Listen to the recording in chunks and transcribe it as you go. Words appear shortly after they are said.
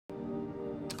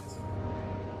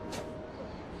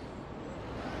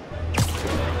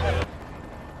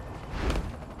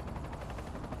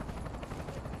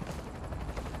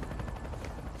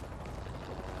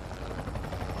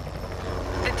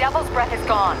Devil's Breath is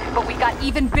gone, but we got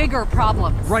even bigger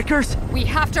problems. Rikers? We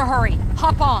have to hurry.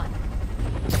 Hop on.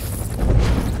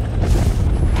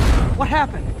 What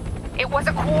happened? It was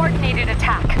a coordinated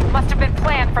attack. Must have been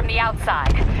planned from the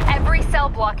outside. Every cell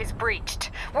block is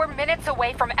breached. We're minutes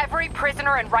away from every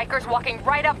prisoner and Rikers walking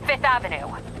right up 5th Avenue.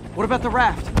 What about the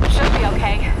raft? Should be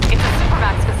okay. It's a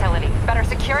Supermax facility. Better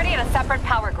security and a separate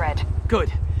power grid.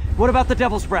 Good. What about the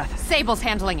Devil's Breath? Sable's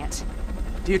handling it.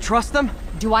 Do you trust them?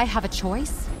 Do I have a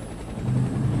choice?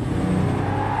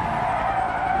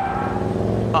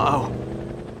 Uh-oh.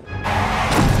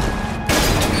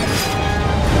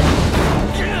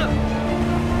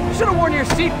 Should have worn your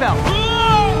seatbelt.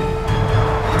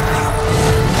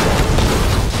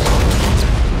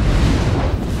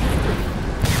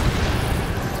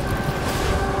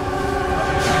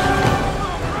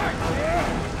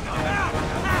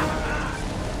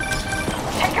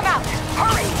 Take him out!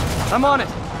 Hurry! I'm on it.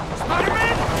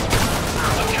 Spiderman!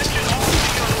 Attention all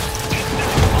vehicles.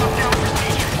 Instant lockdown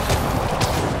procedure.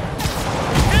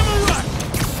 Hammer run!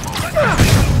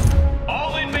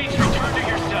 All inmates return to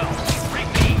your cells.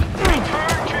 Repeat,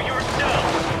 return to your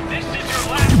cells. This is your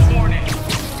last warning.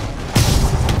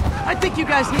 I think you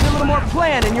guys need a little more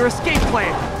plan in your escape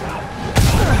plan.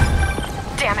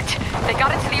 Damn it! They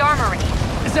got into the armory.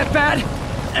 Is that bad?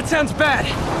 That sounds bad.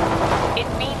 It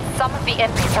means some of the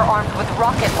inmates are armed with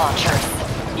rocket launchers.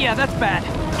 Yeah, that's bad.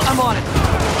 I'm on it.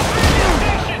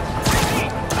 Stations!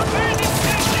 Repeat, abandoned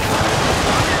stations!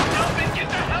 Yourself and get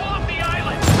the hell off the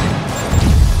island!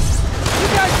 You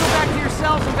guys go back to your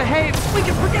cells and behave. We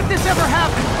can forget this ever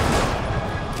happened.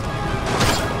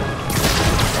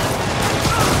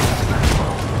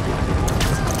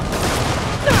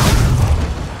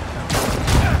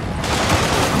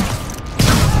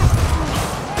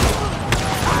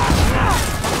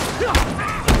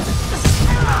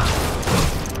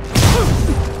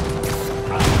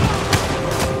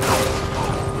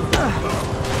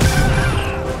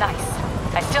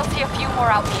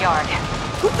 Out in the yard.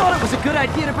 Who thought it was a good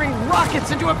idea to bring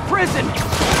rockets into a prison?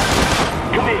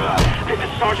 Come in. This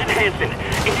is Sergeant Hansen.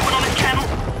 Anyone on this channel?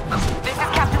 This is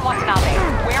Captain Watanabe.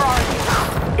 Where are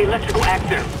you? Electrical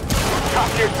access. Top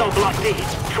near cell block D.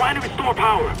 Trying to restore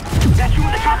power. That you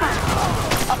in the chopper?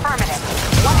 Affirmative.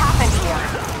 What happened here?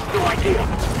 No idea.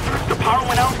 First the power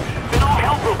went out, then all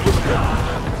hell broke loose.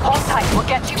 Hold tight. We'll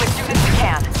get you as soon as we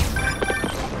can.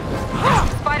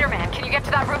 Spider-Man, can you get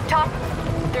to that rooftop?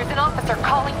 There's an officer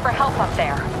calling for help up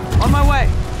there. On my way.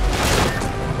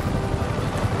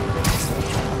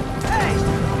 Hey!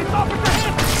 It's Officer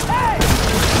Hansen! Hey!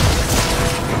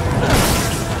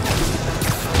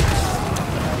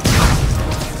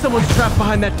 Someone's trapped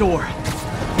behind that door.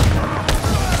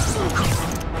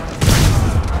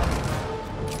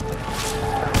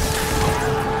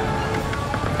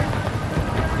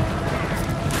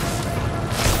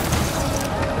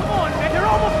 Come on, man! You're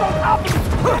almost on top of me!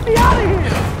 Get me out of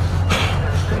here!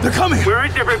 They're coming! Where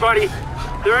is everybody?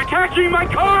 They're attacking my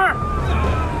car!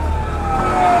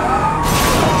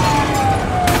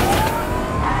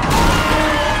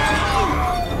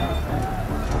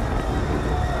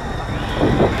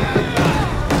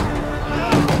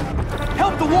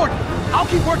 Help the warden! I'll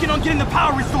keep working on getting the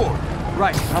power restored!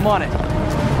 Right, I'm on it.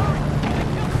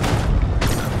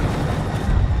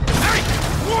 Hey!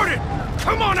 Warden!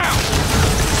 Come on out!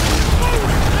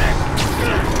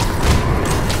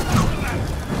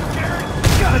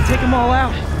 Gotta take them all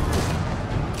out.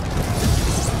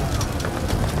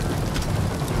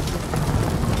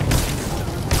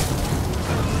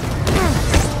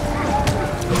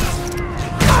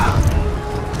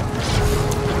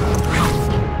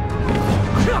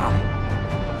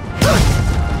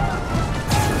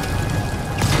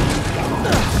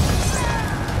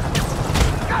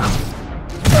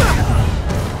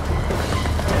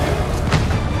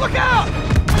 Look out!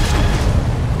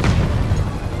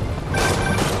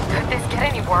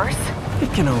 Worse?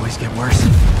 It can always get worse.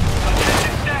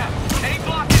 Attention staff! A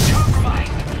block is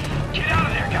compromised! Get out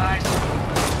of there, guys!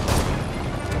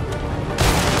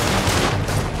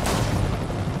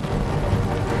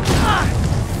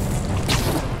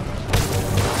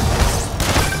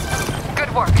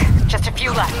 Good work. Just a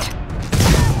few left.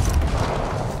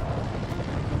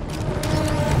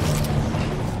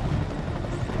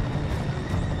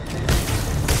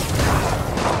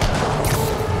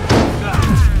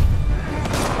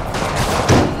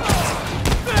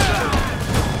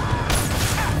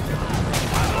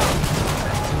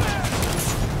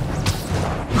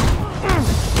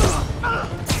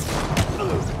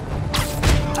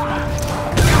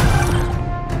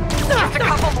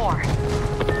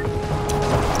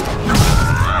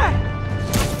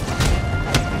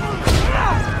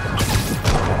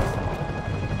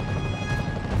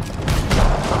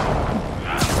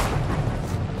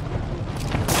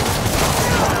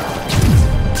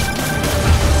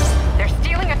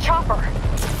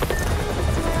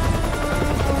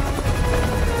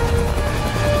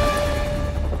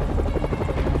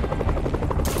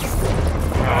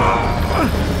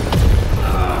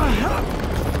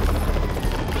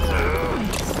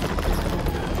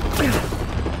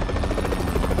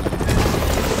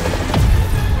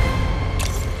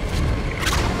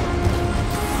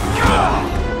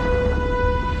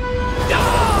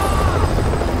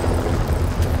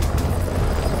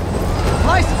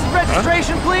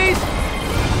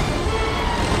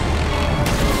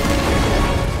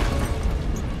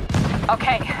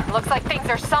 Looks like things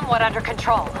are somewhat under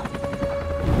control.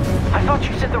 I thought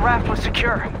you said the raft was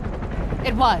secure.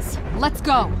 It was. Let's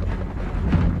go.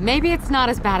 Maybe it's not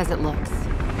as bad as it looks.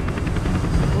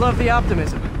 Love the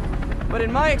optimism. But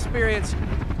in my experience,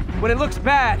 when it looks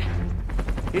bad,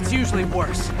 it's usually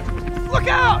worse. Look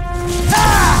out!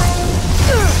 Ah!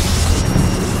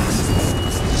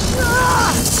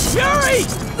 Yuri!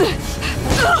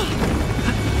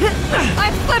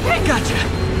 I'm slipping! Gotcha.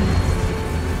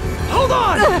 Hold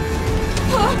on!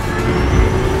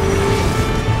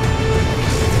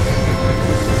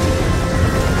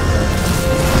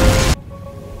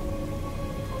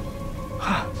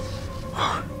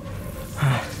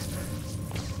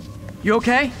 You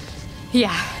okay?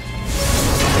 Yeah.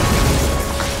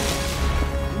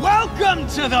 Welcome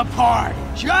to the party!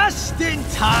 Just in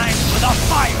time for the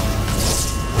fight!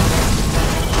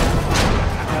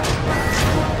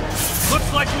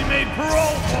 Looks like we made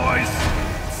parole, boys!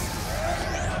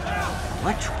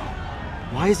 Electro?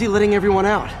 Why is he letting everyone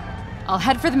out? I'll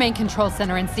head for the main control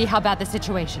center and see how bad the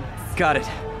situation is. Got it.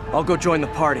 I'll go join the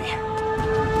party.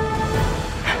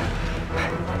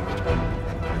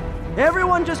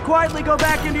 Everyone just quietly go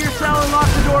back into your cell and lock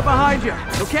the door behind you,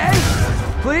 okay?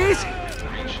 Please?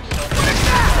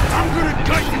 I'm gonna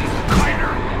gut you,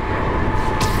 Spider!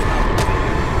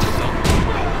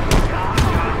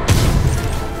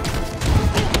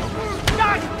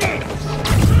 Got this!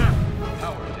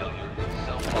 Power failure.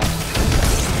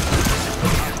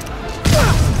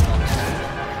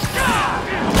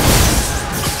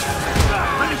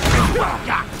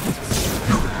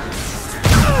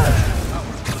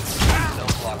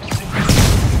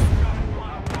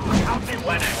 I'll be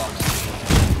winning!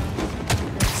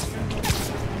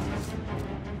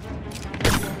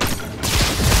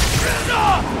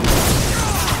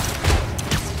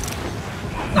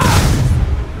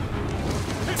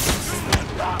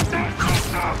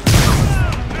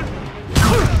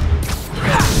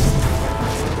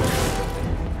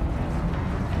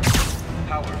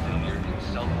 Power failure in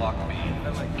cell block B.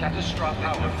 Catastrophic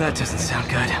power. That doesn't sound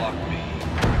good. Block B.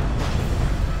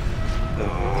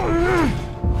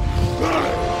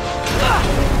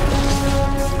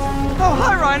 Oh,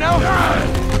 hi, Rhino!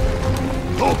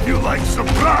 Hope you like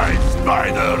surprise,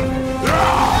 Spider!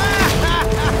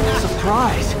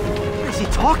 Surprise? What is he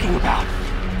talking about?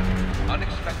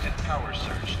 Unexpected power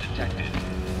surge detected.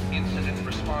 Incident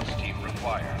response team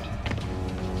required.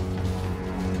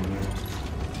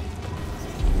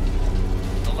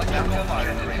 Electrical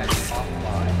fire detected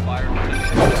offline. Fire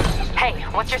system. Hey,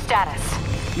 what's your status?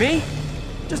 Me?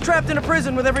 Just trapped in a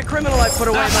prison with every criminal I put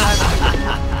away in my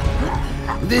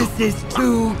life. This is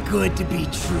too good to be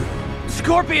true.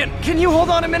 Scorpion, can you hold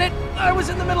on a minute? I was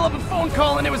in the middle of a phone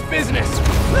call and it was business.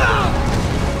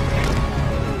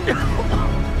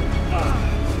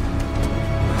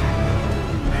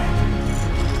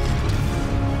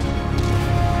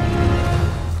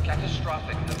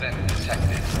 Catastrophic event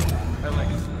detected.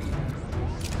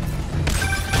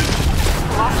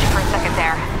 Lost you for a second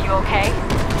there. You okay?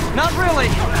 Not really.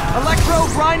 Electro,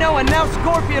 Rhino, and now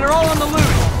Scorpion are all on the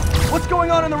loose. What's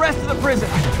going on in the rest of the prison?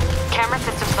 Camera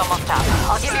system's almost up.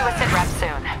 I'll give you a sit rep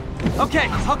soon. Okay,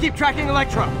 I'll keep tracking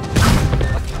Electro.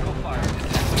 Electrical fire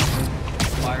detected.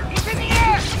 Fire. He's in the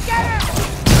air! Get him!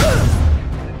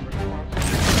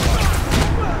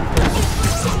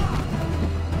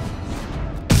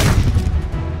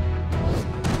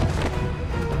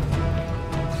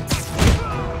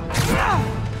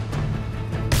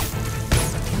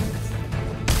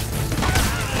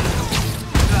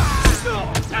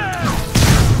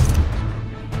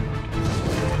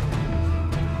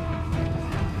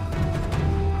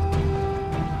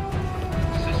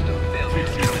 System failure.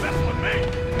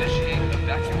 Initiate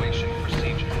evacuation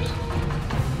procedures.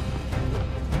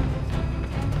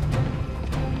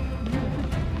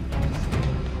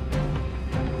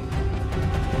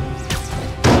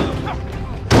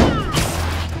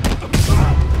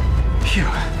 Phew.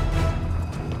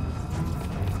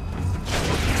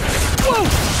 Whoa!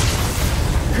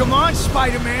 Come on,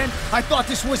 Spider-Man! I thought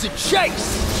this was a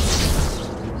chase!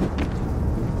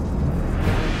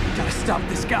 Gotta stop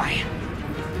this guy.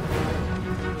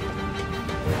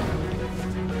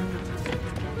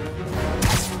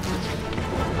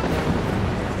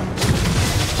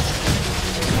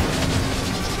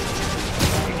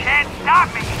 You can't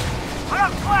stop me, but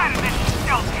I'm glad that you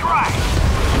still tried.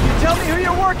 You tell me who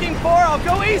you're working for, I'll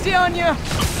go easy on you.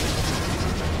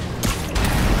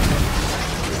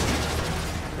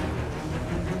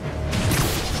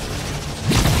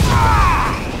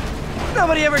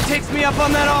 Nobody ever takes me up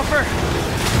on that offer.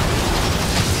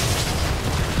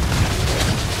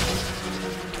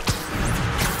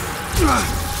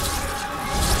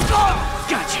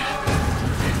 Gotcha.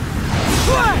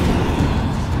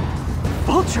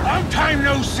 Vulture! Long time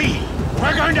no see.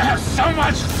 We're going to have so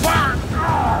much fun.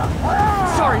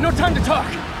 Sorry, no time to talk.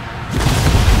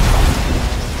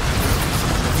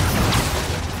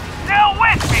 Still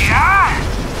with me, huh?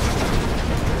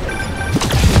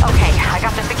 Okay, I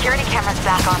got the security cameras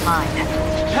back online.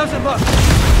 How's it look?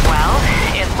 Well,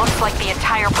 it looks like the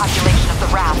entire population of the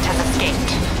raft has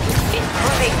escaped.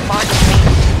 Including Martin Lee.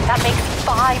 That makes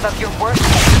 5 of your worst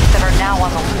enemies that are now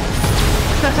on the loose.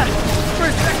 For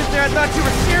a second there, I thought you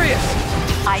were serious.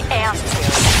 I am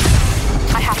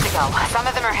serious. I have to go. Some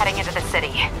of them are heading into the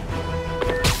city.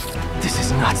 This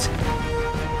is nuts.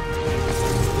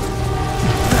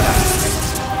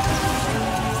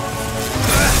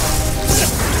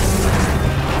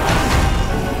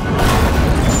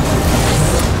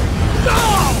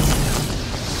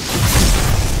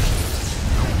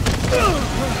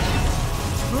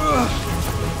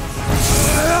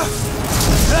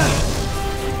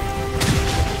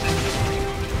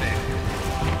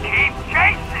 Keep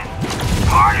chasing.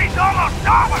 Party's almost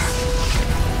over.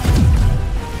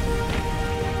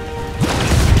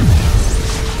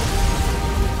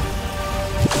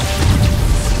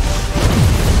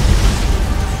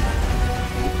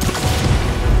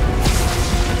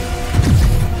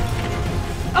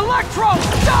 Electro,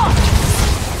 stop!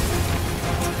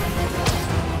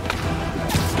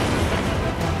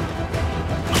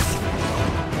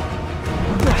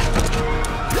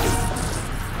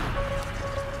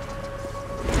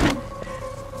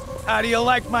 How do you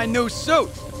like my new suit?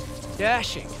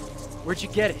 Dashing. Where'd you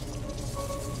get it?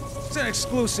 It's an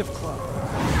exclusive club.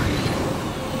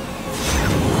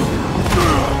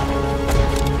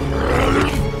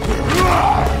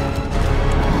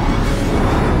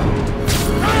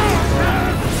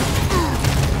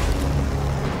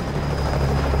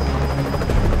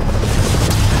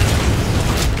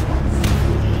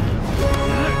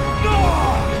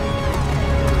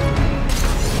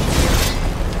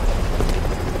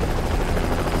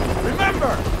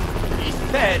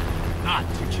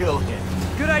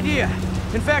 Good idea.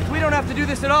 In fact, we don't have to do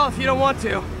this at all if you don't want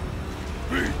to.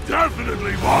 We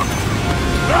definitely want to.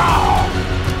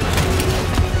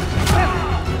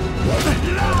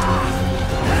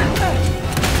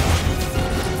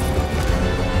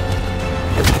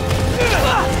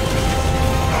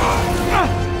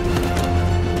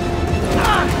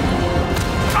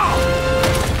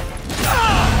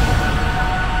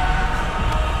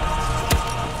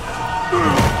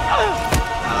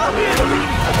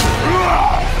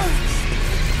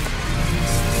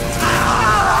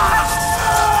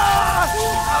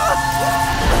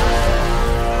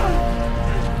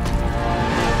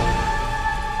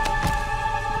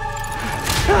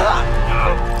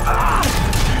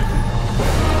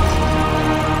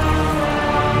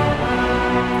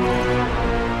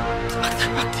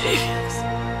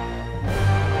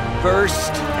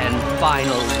 First and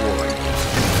final warning.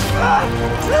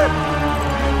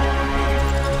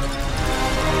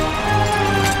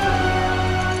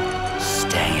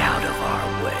 Stay out of our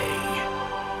way.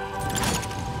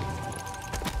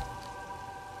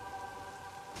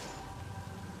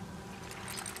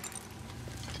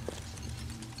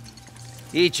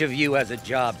 Each of you has a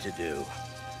job to do.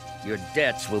 Your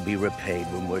debts will be repaid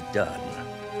when we're done.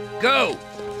 Go!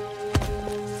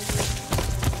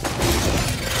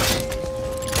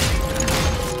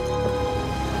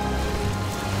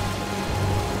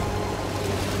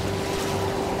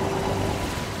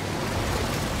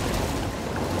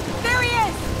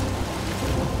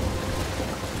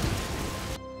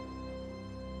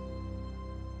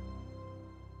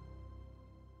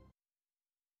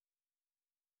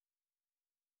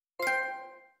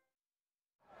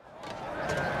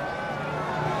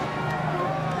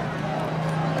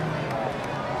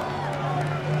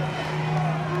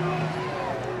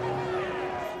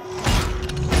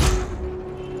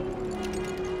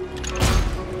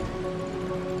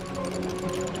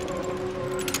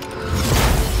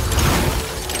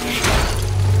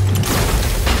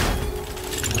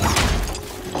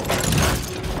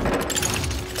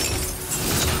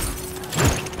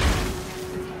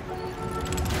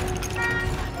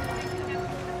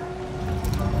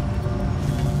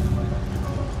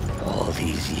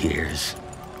 Years.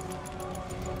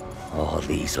 All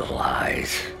these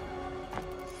lies.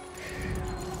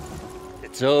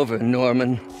 It's over,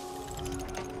 Norman.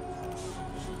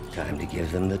 Time to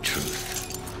give them the truth.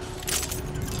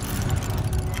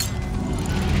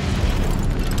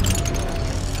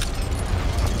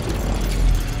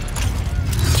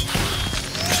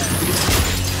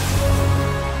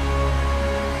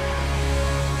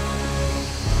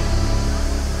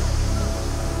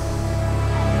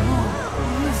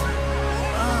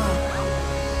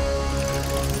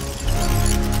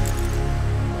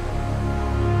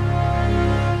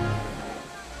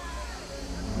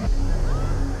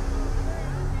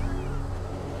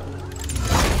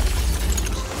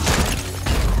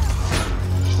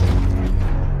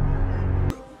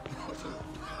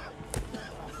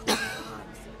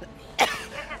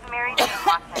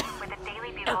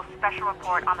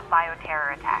 report on the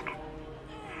bioterror attack.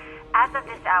 As of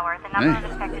this hour, the number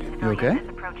of affected civilians is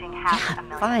approaching half a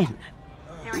million. Fine.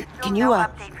 There is still Can no you,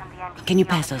 update from the NBC can you on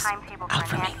pass the us timetable out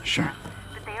for me? Sure.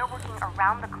 But they are working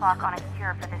around the clock on a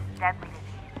cure for this deadly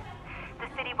disease.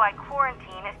 The citywide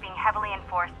quarantine is being heavily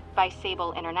enforced by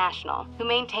Sable International, who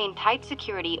maintain tight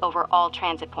security over all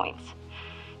transit points.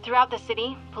 Throughout the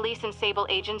city, police and Sable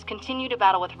agents continue to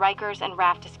battle with Rikers and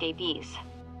raft escapees.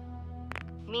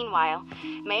 Meanwhile,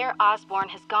 Mayor Osborn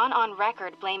has gone on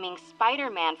record blaming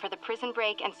Spiderman for the prison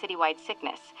break and citywide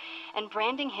sickness, and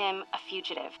branding him a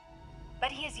fugitive.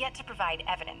 But he has yet to provide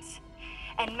evidence,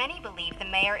 and many believe the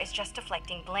mayor is just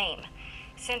deflecting blame,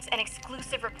 since an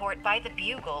exclusive report by the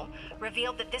Bugle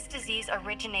revealed that this disease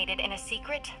originated in a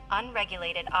secret,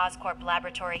 unregulated Oscorp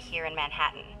laboratory here in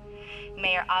Manhattan.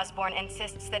 Mayor Osborn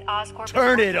insists that Oscorp is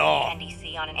working with the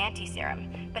NDC on an anti-serum,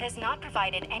 but has not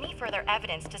provided any further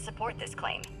evidence to support this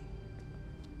claim.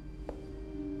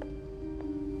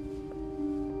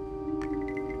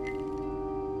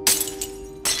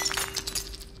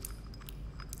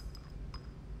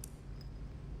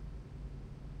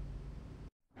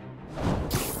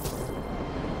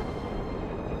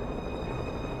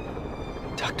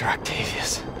 Dr.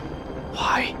 Octavius.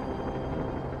 Why?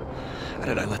 How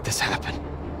did I let this happen?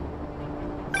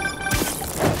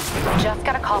 Just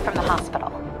got a call from the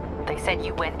hospital. They said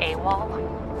you went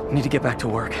AWOL. I need to get back to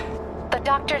work. The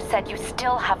doctor said you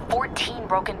still have 14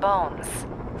 broken bones.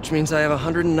 Which means I have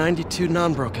 192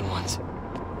 non-broken ones.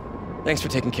 Thanks for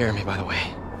taking care of me, by the way.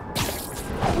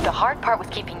 The hard part was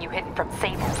keeping you hidden from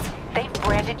Sables. They've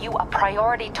branded you a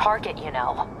priority target, you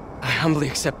know. I humbly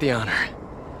accept the honor.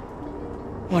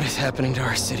 What is happening to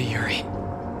our city, Yuri?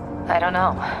 I don't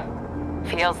know.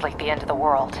 Feels like the end of the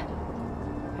world.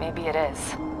 Maybe it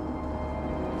is.